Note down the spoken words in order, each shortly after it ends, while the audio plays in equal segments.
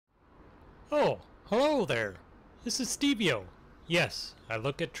Oh, hello there. This is Stevio. Yes, I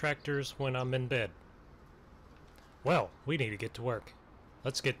look at tractors when I'm in bed. Well, we need to get to work.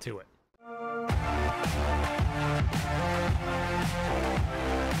 Let's get to it.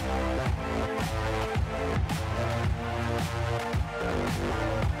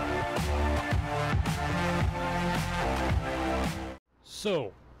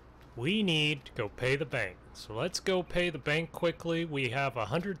 So, we need to go pay the bank. So let's go pay the bank quickly. We have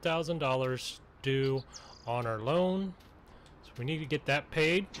 $100,000 due on our loan. So we need to get that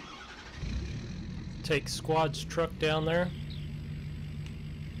paid. Take Squad's truck down there.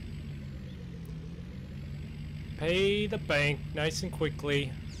 Pay the bank nice and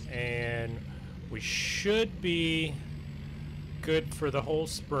quickly. And we should be good for the whole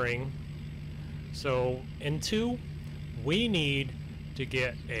spring. So in 2, we need to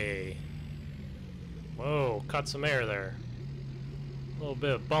get a... Whoa, caught some air there. A little bit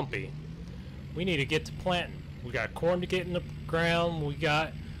of bumpy. We need to get to planting. We got corn to get in the ground. We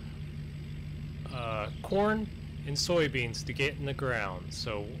got corn and soybeans to get in the ground.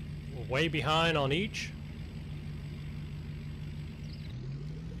 So we're way behind on each.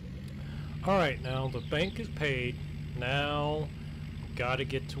 Alright, now the bank is paid. Now we gotta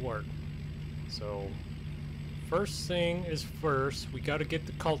get to work. So first thing is first, we gotta get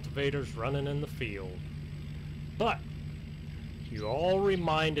the cultivators running in the field. But you all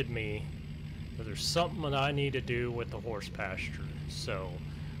reminded me that there's something that I need to do with the horse pasture. So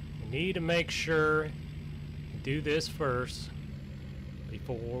we need to make sure we do this first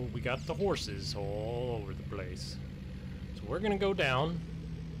before we got the horses all over the place. So we're gonna go down.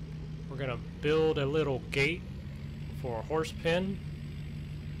 We're gonna build a little gate for a horse pen.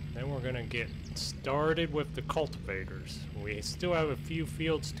 Then we're gonna get started with the cultivators. We still have a few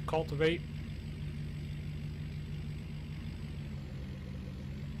fields to cultivate.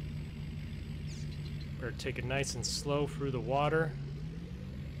 Better take it nice and slow through the water.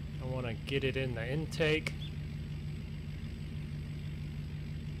 I want to get it in the intake.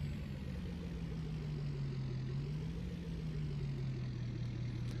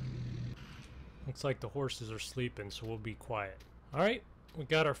 Looks like the horses are sleeping, so we'll be quiet. Alright, we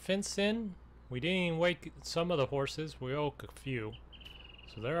got our fence in. We didn't even wake some of the horses. We woke a few.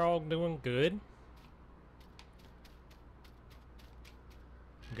 So they're all doing good.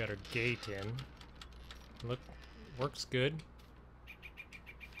 We got our gate in. Look, works good.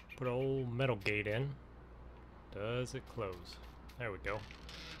 Put an old metal gate in. Does it close? There we go.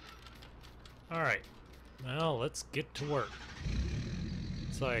 Alright, now let's get to work.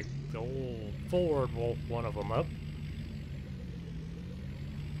 It's like the old Ford woke one of them up.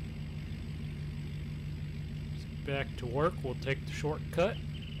 Back to work, we'll take the shortcut.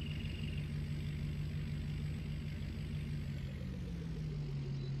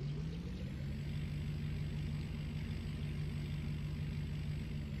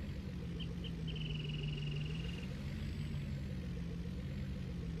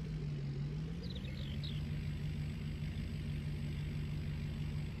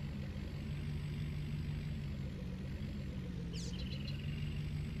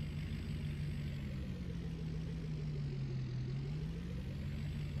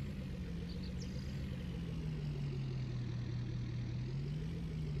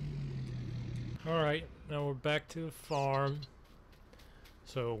 Alright, now we're back to the farm.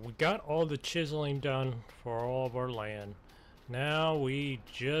 So we got all the chiseling done for all of our land. Now we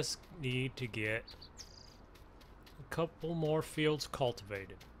just need to get a couple more fields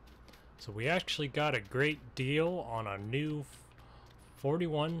cultivated. So we actually got a great deal on a new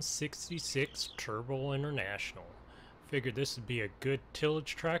 4166 Turbo International. Figured this would be a good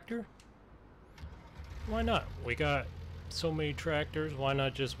tillage tractor. Why not? We got so many tractors, why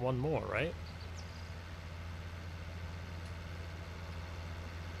not just one more, right?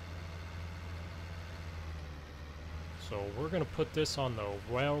 So we're going to put this on the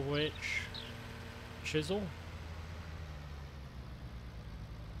Railwitch chisel.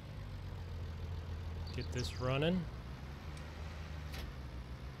 Get this running.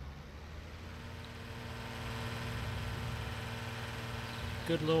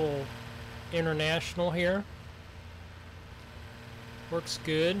 Good little international here. Works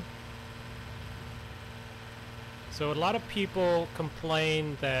good. So a lot of people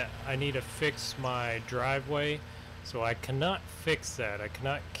complain that I need to fix my driveway. So I cannot fix that. I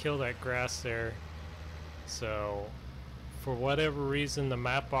cannot kill that grass there. So for whatever reason, the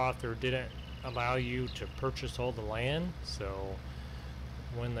map author didn't allow you to purchase all the land. So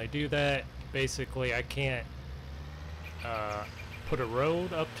when they do that, basically I can't put a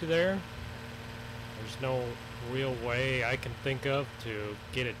road up to there. There's no real way I can think of to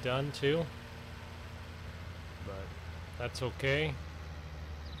get it done too. but that's okay.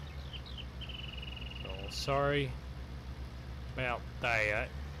 So sorry about that.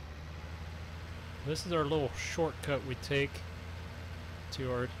 This is our little shortcut we take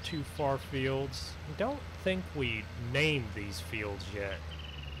to our two far fields. I don't think we named these fields yet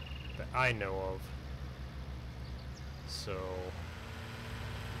that I know of. So,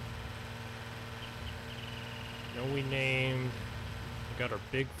 we named, we got our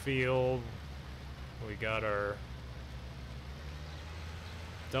big field, we got our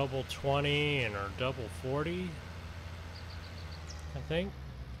double 20 and our double 40, I think.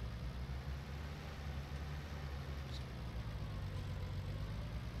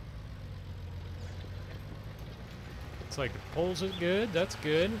 Looks like the poles is good, that's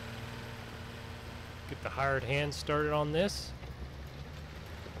good. Get the hired hand started on this.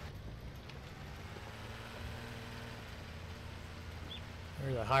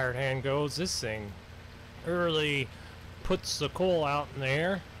 There the hired hand goes. This thing early puts the coal out in the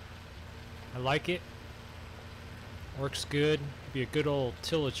air. I like it. Works good. Be a good old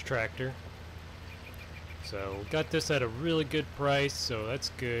tillage tractor. So we got this at a really good price, so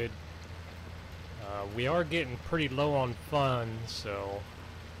that's good. We are getting pretty low on funds, so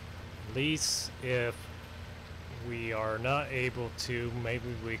at least if we are not able to,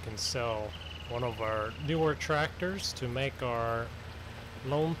 maybe we can sell one of our newer tractors to make our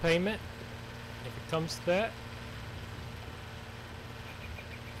loan payment, if it comes to that.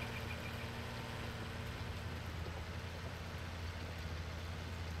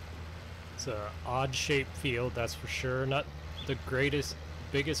 It's an odd shaped field, that's for sure. Not the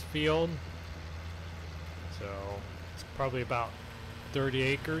biggest field. So it's probably about 30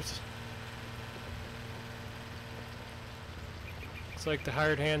 acres. Looks like the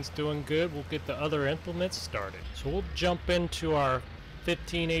hired hand's doing good. We'll get the other implements started. So we'll jump into our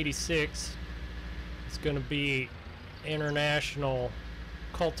 1586. It's going to be International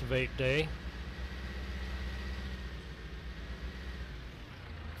Cultivate Day.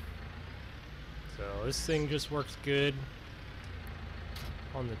 So this thing just works good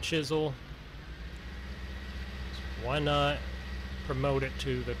on the chisel. So why not promote it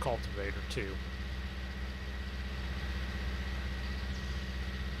to the cultivator too?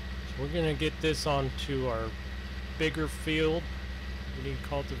 So we're going to get this onto our bigger field. We need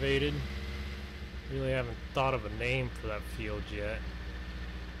cultivated. Really haven't thought of a name for that field yet.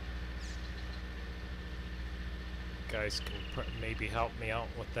 You guys can maybe help me out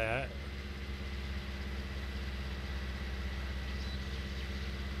with that.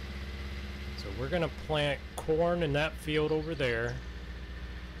 So we're gonna plant corn in that field over there,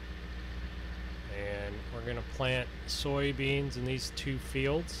 and we're gonna plant soybeans in these two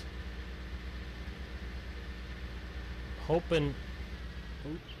fields. Hoping,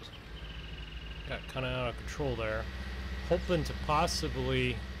 oops, got kind of out of control there. Hoping to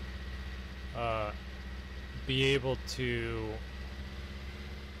possibly be able to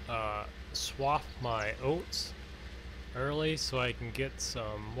swap my oats early so I can get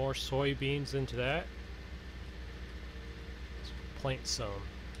some more soybeans into that. So plant some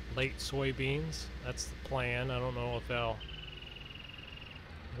late soybeans. That's the plan. I don't know if that'll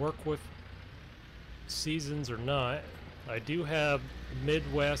work with seasons or not. I do have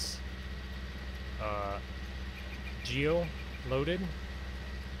Midwest Geo loaded.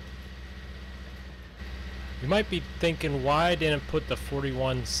 You might be thinking, why I didn't put the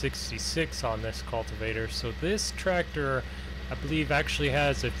 4166 on this cultivator. So this tractor, I believe, actually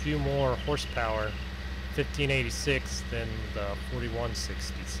has a few more horsepower, 1586, than the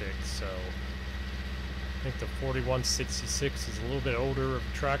 4166. So I think the 4166 is a little bit older of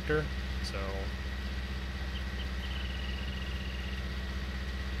a tractor. So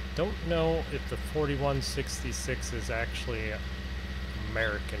don't know if the 4166 is actually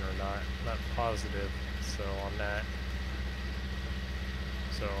American or not. Not positive. So on that,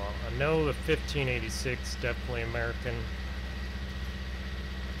 so I know the 1586 definitely American.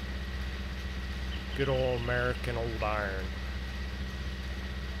 Good old American old iron.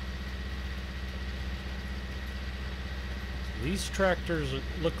 So these tractors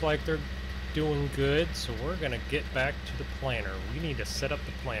look like they're doing good, so we're gonna get back to the planter. We need to set up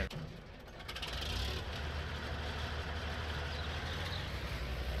the planter.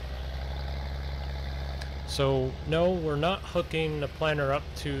 So no, we're not hooking the planter up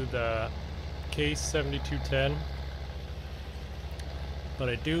to the case 7210, but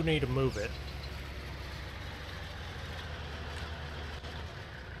I do need to move it.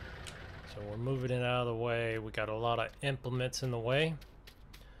 So we're moving it out of the way. We got a lot of implements in the way.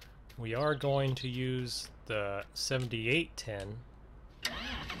 We are going to use the 7810.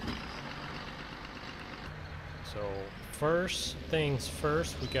 So first things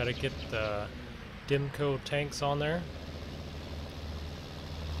first, we got to get the Dimco tanks on there.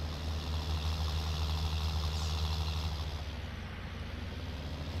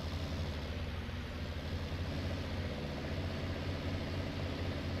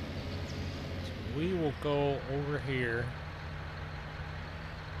 So we will go over here,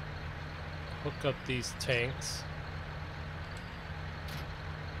 hook up these tanks.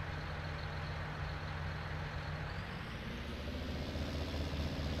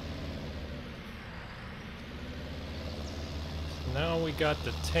 Now we got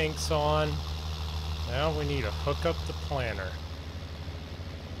the tanks on. Now we need to hook up the planter.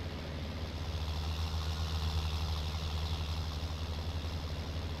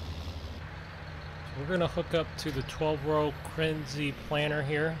 So we're going to hook up to the 12-row Crenzy planter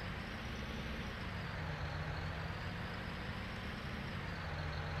here.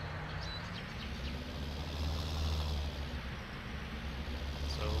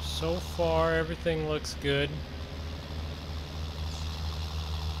 So far everything looks good.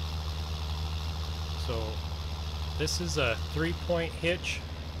 So this is a 3-point hitch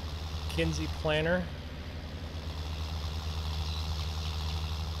Kinsey planter.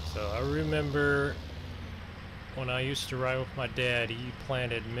 So I remember when I used to ride with my dad, he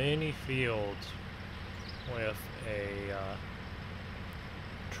planted many fields with a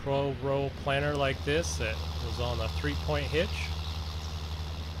 12-row planter like this that was on a 3-point hitch.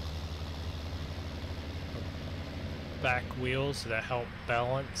 Back wheels that help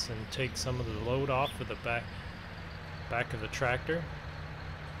balance and take some of the load off of the back of the tractor.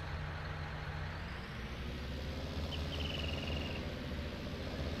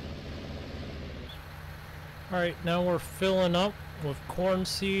 Alright, now we're filling up with corn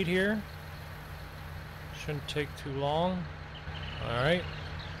seed here. Shouldn't take too long. Alright,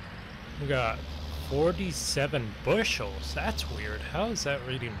 we got 47 bushels. That's weird. How is that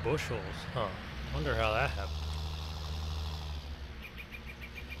reading bushels? Huh, wonder how that happened.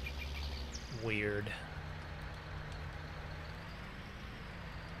 Weird.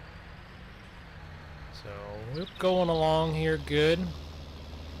 So we're going along here good.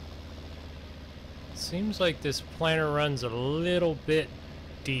 Seems like this planter runs a little bit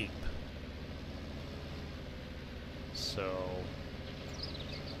deep. So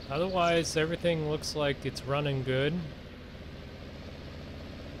otherwise everything looks like it's running good.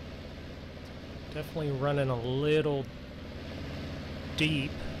 Definitely running a little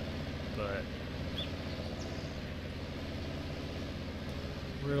deep, but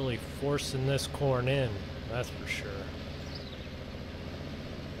really forcing this corn in, that's for sure.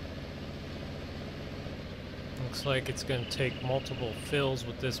 Looks like it's going to take multiple fills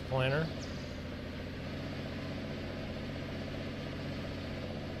with this planter.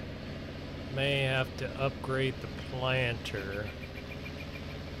 May have to upgrade the planter.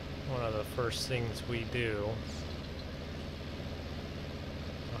 One of the first things we do.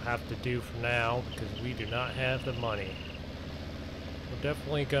 Have to do for now because we do not have the money. We're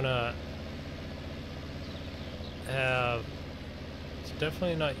definitely gonna have, it's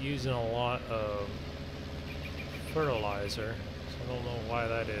definitely not using a lot of fertilizer, so I don't know why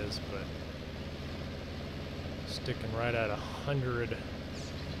that is, but sticking right at 100%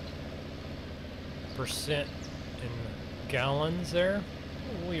 in gallons there.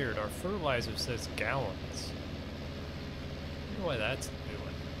 Weird, our fertilizer says gallons. I wonder why that's doing.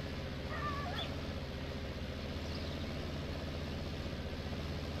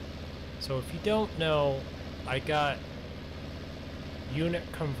 So if you don't know, I got unit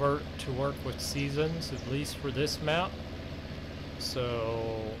convert to work with seasons, at least for this map.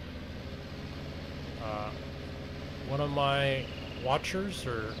 So one of my watchers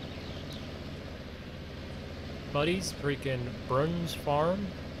or buddies, freaking Bruns Farm,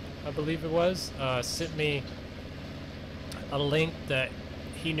 I believe it was, sent me a link that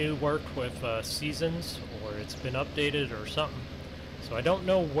he knew worked with seasons, or it's been updated or something. So I don't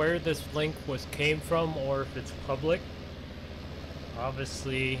know where this link came from or if it's public.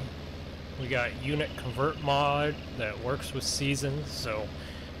 Obviously, we got unit convert mod that works with seasons. So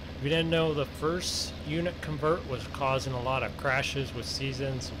if you didn't know, the first unit convert was causing a lot of crashes with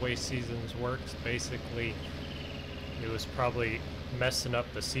seasons. The way seasons works, basically, it was probably messing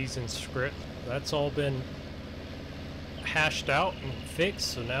up the season script. That's all been hashed out and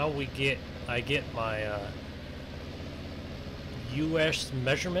fixed. So now I get my US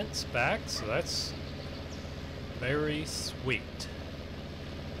measurements back, so that's very sweet,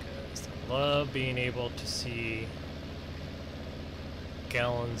 because I love being able to see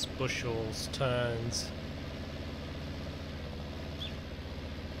gallons, bushels, tons.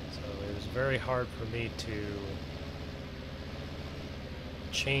 So there's very hard for me to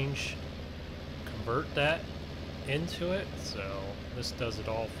convert that into it, so this does it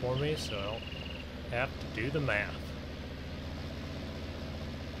all for me, so I don't have to do the math.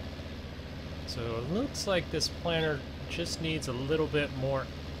 So it looks like this planner just needs a little bit more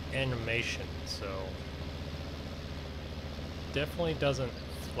animation, so definitely doesn't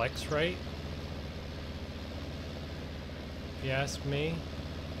flex right, if you ask me.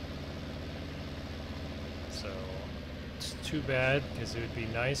 So it's too bad, because it would be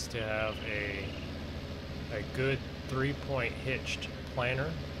nice to have a good 3-point hitched planner.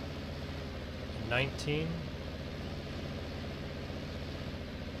 19.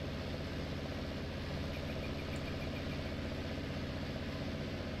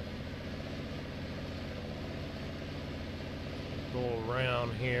 Go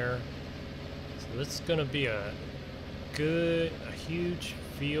around here. So this is going to be a huge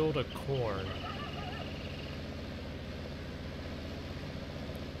field of corn.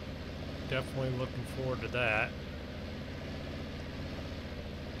 Definitely looking forward to that.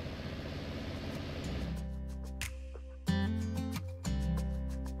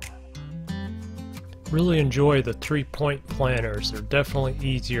 Really enjoy the 3-point planners. They're definitely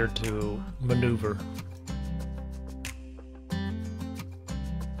easier to maneuver.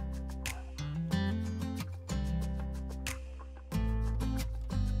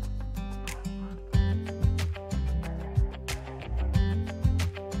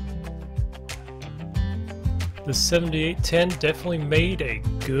 The 7810 definitely made a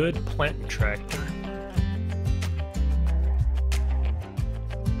good planting tractor.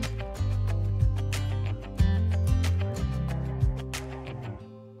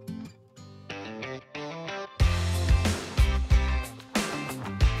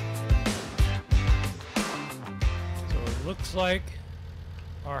 So it looks like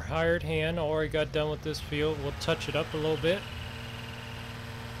our hired hand already got done with this field. We'll touch it up a little bit.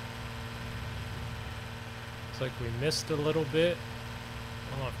 Like we missed a little bit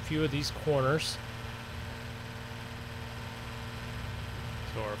on a few of these corners.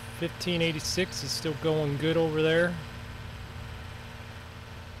 So our 1586 is still going good over there.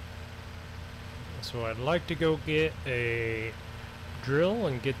 So I'd like to go get a drill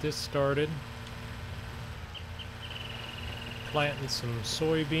and get this started. Planting some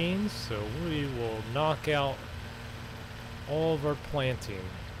soybeans, so we will knock out all of our planting.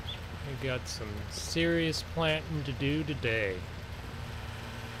 We got some serious planting to do today.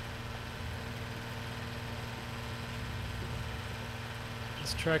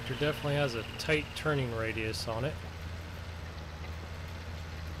 This tractor definitely has a tight turning radius on it.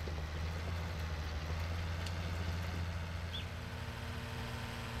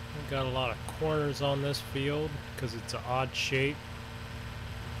 We've got a lot of corners on this field because it's an odd shape.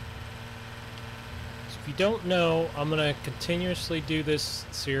 If you don't know, I'm going to continuously do this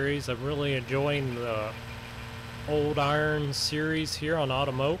series. I'm really enjoying the Old Iron series here on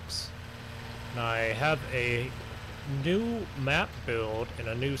Autumn Oaks. And I have a new map build in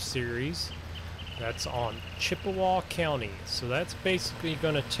a new series that's on Chippewa County. So that's basically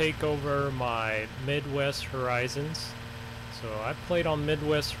going to take over my Midwest Horizons. So I played on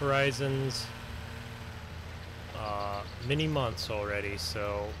Midwest Horizons many months already,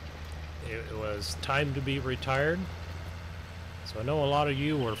 so it was time to be retired. So I know a lot of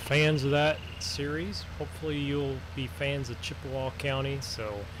you were fans of that series. Hopefully you'll be fans of Chippewa County.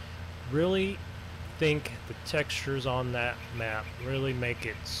 So really think the textures on that map really make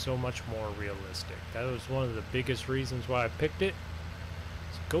it so much more realistic. That was one of the biggest reasons why I picked it.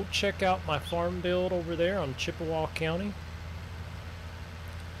 So go check out my farm build over there on Chippewa County.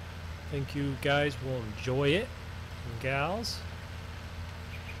 I think you guys will enjoy it, and gals.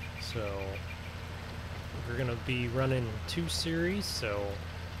 So we're gonna be running 2 series. So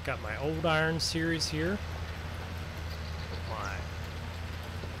got my Old Iron series here, my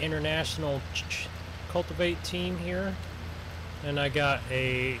international cultivate team here, and I got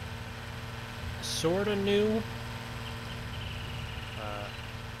a sorta new,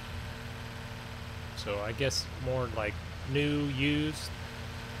 so I guess more like new used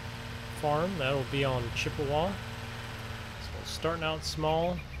farm that'll be on Chippewa. So starting out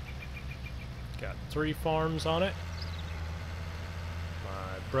small. Got 3 farms on it.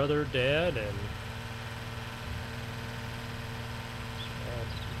 My brother, dad, and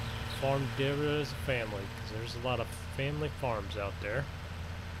farm together as a family, because there's a lot of family farms out there.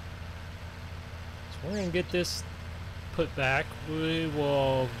 So we're gonna get this put back. We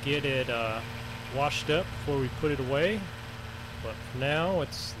will get it washed up before we put it away. But for now,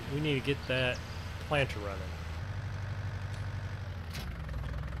 we need to get that planter running.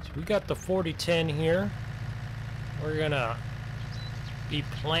 So So we got the 4010 here. We're gonna be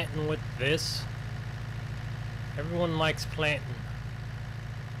planting with this. Everyone likes planting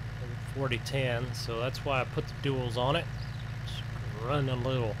with 4010, so that's why I put the duals on it. Just run a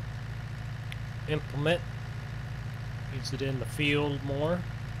little implement. Use it in the field more.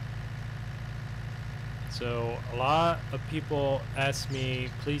 So a lot of people ask me,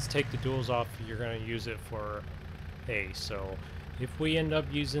 please take the duals off if you're going to use it for hay. So if we end up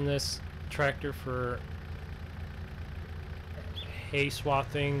using this tractor for hay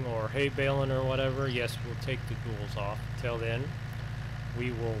swathing or hay baling or whatever, yes, we'll take the duals off. Till then,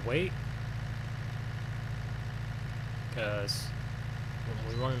 we will wait, because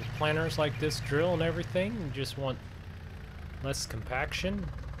when we run planters like this drill and everything, we just want less compaction,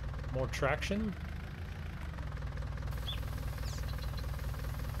 more traction.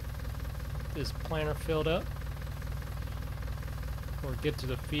 This planter filled up. Before we get to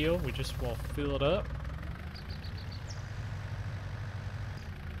the field, we just will fill it up.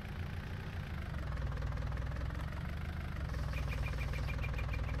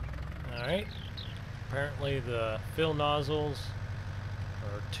 Alright. Apparently the fill nozzles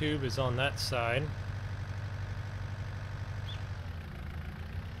or tube is on that side.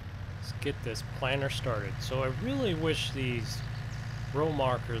 Let's get this planter started. So I really wish these row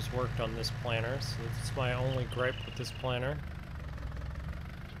markers worked on this planter, so that's my only gripe with this planter.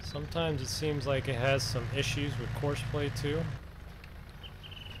 Sometimes it seems like it has some issues with course play too.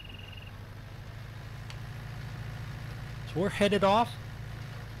 So we're headed off.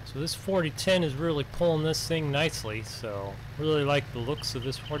 So this 4010 is really pulling this thing nicely, so really like the looks of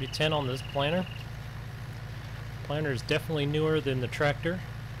this 4010 on this planter. Planter is definitely newer than the tractor,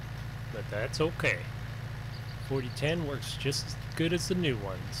 but that's okay. 4010 works just as good as the new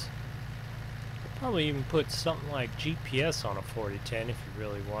ones. I'll probably even put something like GPS on a 4010 if you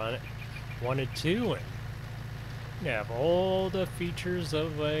really wanted to, and you have all the features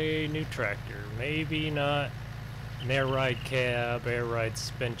of a new tractor. Maybe not an air ride cab, air ride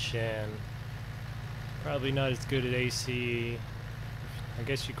suspension. Probably not as good as AC. I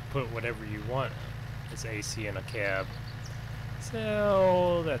guess you could put whatever you want as AC in a cab.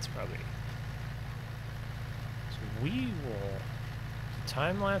 So that's probably. So we will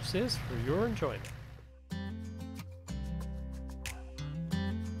time lapse this for your enjoyment.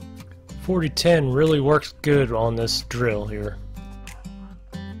 4010 really works good on this drill here.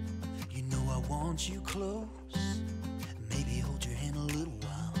 You know I want you close. Maybe hold your hand a little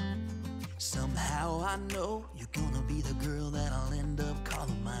while. Somehow I know you're gonna be the girl that I'll end up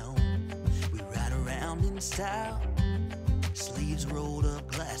calling my own. We ride around in style, sleeves rolled up,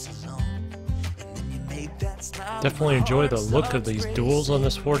 glasses on, and then you make that smile. Definitely enjoy the look of these duals on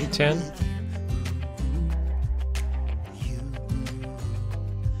this 4010.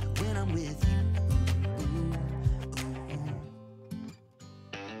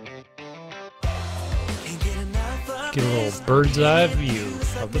 Get a little bird's eye view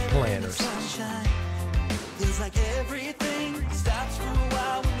of the planters. Feels like everything stops for a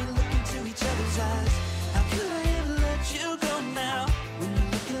while when we look into each other's eyes. How could I ever let you go now when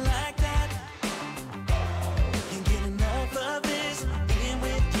you're looking like that? Can't get enough of this. Being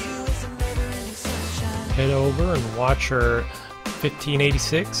with you is a never-ending sunshine. Head over and watch our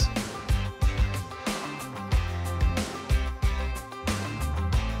 1586.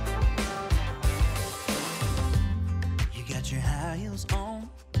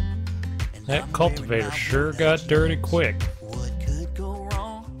 That cultivator sure got dirty quick. What could go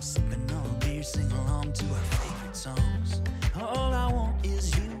wrong? Sipping on a beer, sing along to our favorite songs. All I want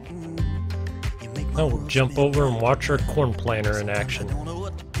is you. You make my Now we'll jump over and watch our corn planter in action. I don't know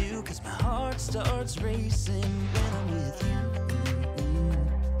what to do 'cause my heart starts racing when I'm with you.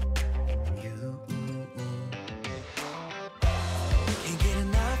 Can't get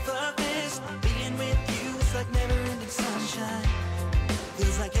enough of this. Being with you is like never-ending sunshine.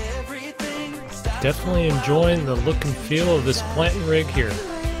 Feels like everything. Definitely enjoying the look and feel of this planting rig here.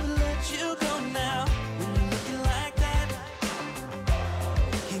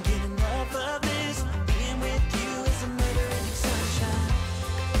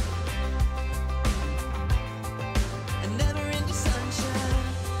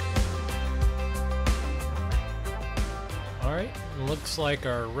 Alright, looks like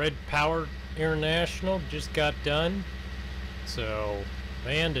our Red Power International just got done. So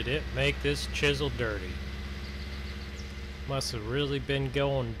man, did it make this chisel dirty. Must have really been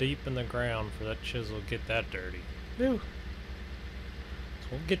going deep in the ground for that chisel to get that dirty. Whew. So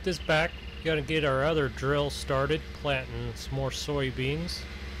we'll get this back. Gotta get our other drill started, planting some more soybeans.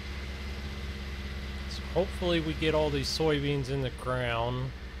 So hopefully we get all these soybeans in the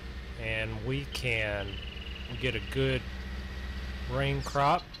ground and we get a good rain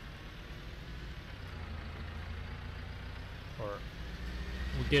crop, or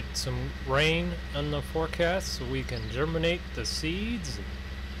we get some rain on the forecast so we can germinate the seeds and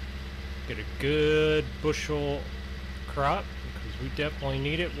get a good bushel crop, because we definitely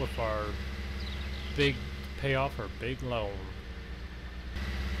need it with our big payoff, our big loan.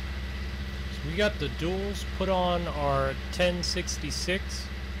 So we got the duals put on our 1066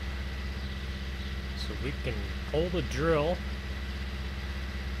 so we can pull the drill.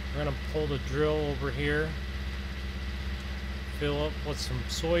 We're gonna pull the drill over here, fill up with some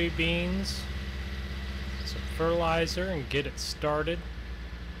soybeans, some fertilizer, and get it started.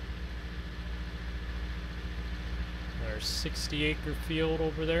 There's 60-acre field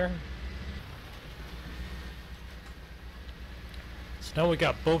over there. So now we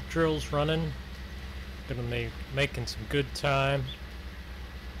got both drills running. Gonna making some good time.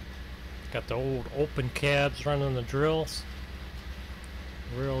 Got the old open cabs running the drills.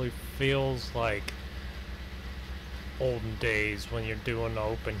 Really feels like olden days when you're doing the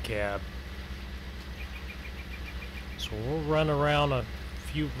open cab. So we'll run around a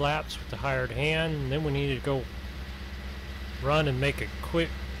few laps with the hired hand, and then we need to go run and make a quick,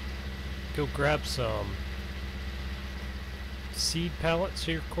 go grab some seed pallets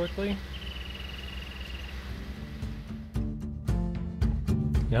here quickly.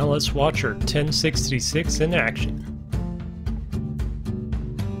 Now let's watch our 1066 in action.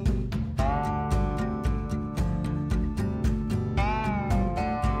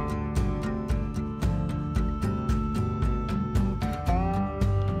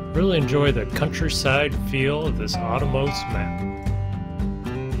 Really enjoy the countryside feel of this Automos map.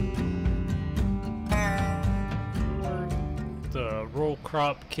 The roll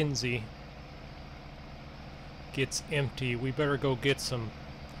crop Kinsey gets empty. We better go get some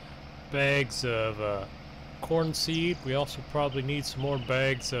bags of corn seed. We also probably need some more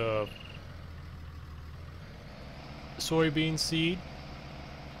bags of soybean seed.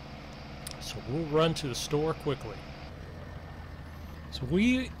 So we'll run to the store quickly. So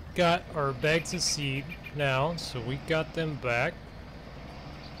we got our bags of seed now, so we got them back.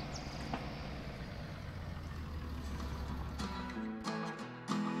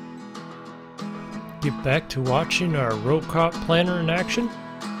 Get back to watching our row crop planter in action.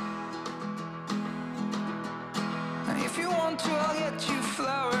 If you want to, I'll get you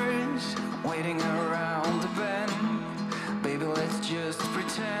flowers waiting around the bend. Baby, let's just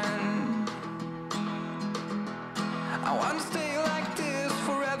pretend. I want to stay like this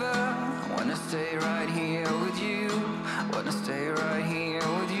forever. I want to stay right here with you. I want to stay right here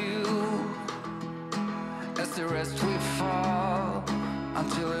with you. As the rest we fall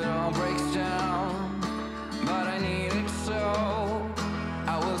until it all breaks down. But I need it, so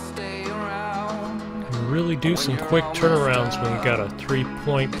I will stay around. Really do some quick turnarounds when you got a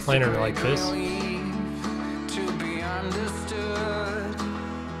 3-point planter like this. To be understood,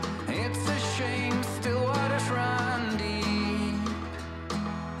 it's a shame still waters run deep.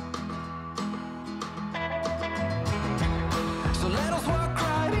 So let us walk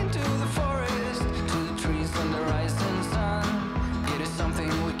right into the forest, to the trees and the rising sun. It is something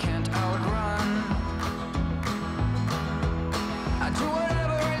we can't outrun. I do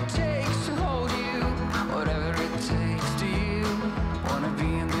whatever it takes to hold you, whatever it takes to you. Wanna be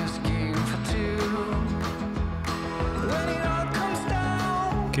in this game for two. When it all comes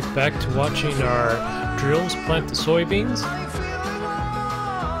down, Get back to watching our drills plant the soybeans. I feel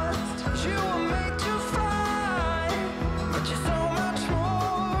lost. You were made to fly, but you're so much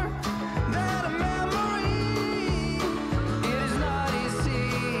more than a memory. It is not easy.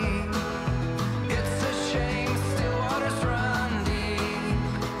 It's a shame still waters run deep.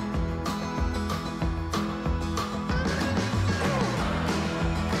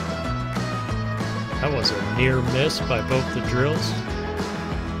 That was a near miss by both the drills.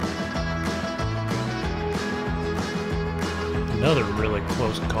 Another really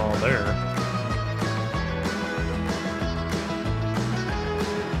close call there.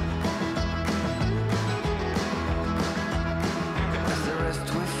 As the rest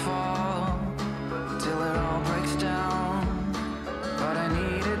we fall till it all breaks down. But I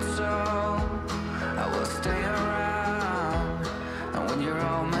need it, so I will stay around. And when you're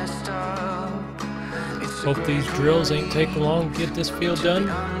all messed up, it's a Hope these great drills ain't taking long to get this field to be done.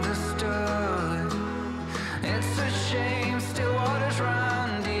 understood. It's a shame still waters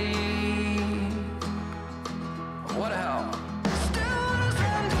run deep. What the hell? Still waters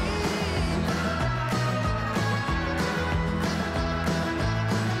run deep.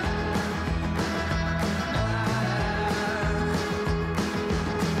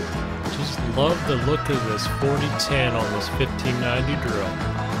 love the look of this 4010 on this 1590 drill.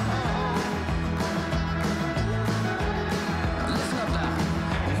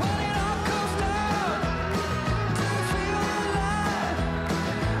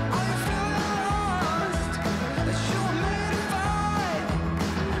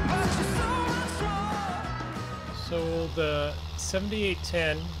 So the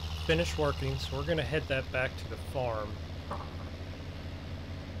 7810 finished working, so we're going to head that back to the farm.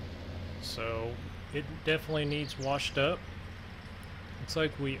 So it definitely needs washed up. Looks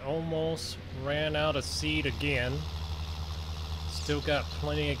like we almost ran out of seed again. Still got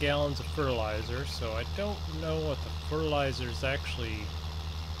plenty of gallons of fertilizer, so I don't know what the fertilizer is actually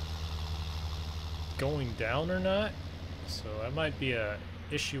going down or not. So that might be a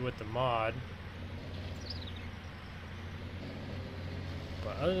issue with the mod.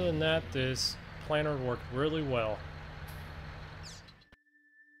 But other than that, this planter worked really well.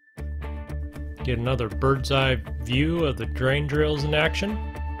 Get another bird's eye view of the drain drills in action.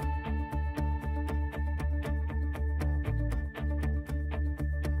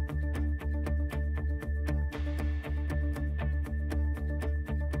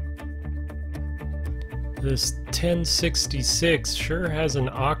 This 1066 sure has an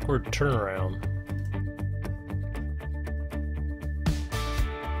awkward turnaround.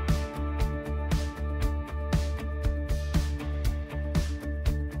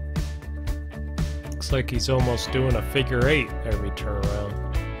 Looks like he's almost doing a figure 8 every turnaround.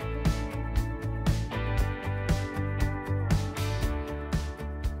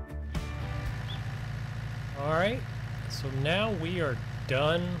 Alright, so now we are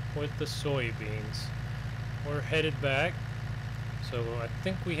done with the soybeans. We're headed back. So I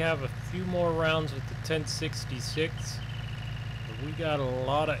think we have a few more rounds with the 1066. But we got a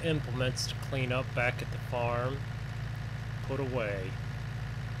lot of implements to clean up back at the farm, put away.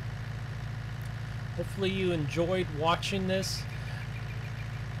 Hopefully you enjoyed watching this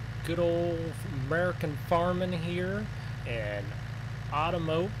good old American farming here in Autumn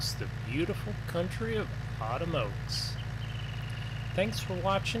Oaks, the beautiful country of Autumn Oaks. Thanks for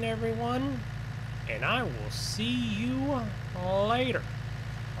watching, everyone, and I will see you later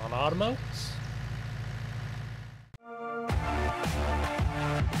on Autumn Oaks.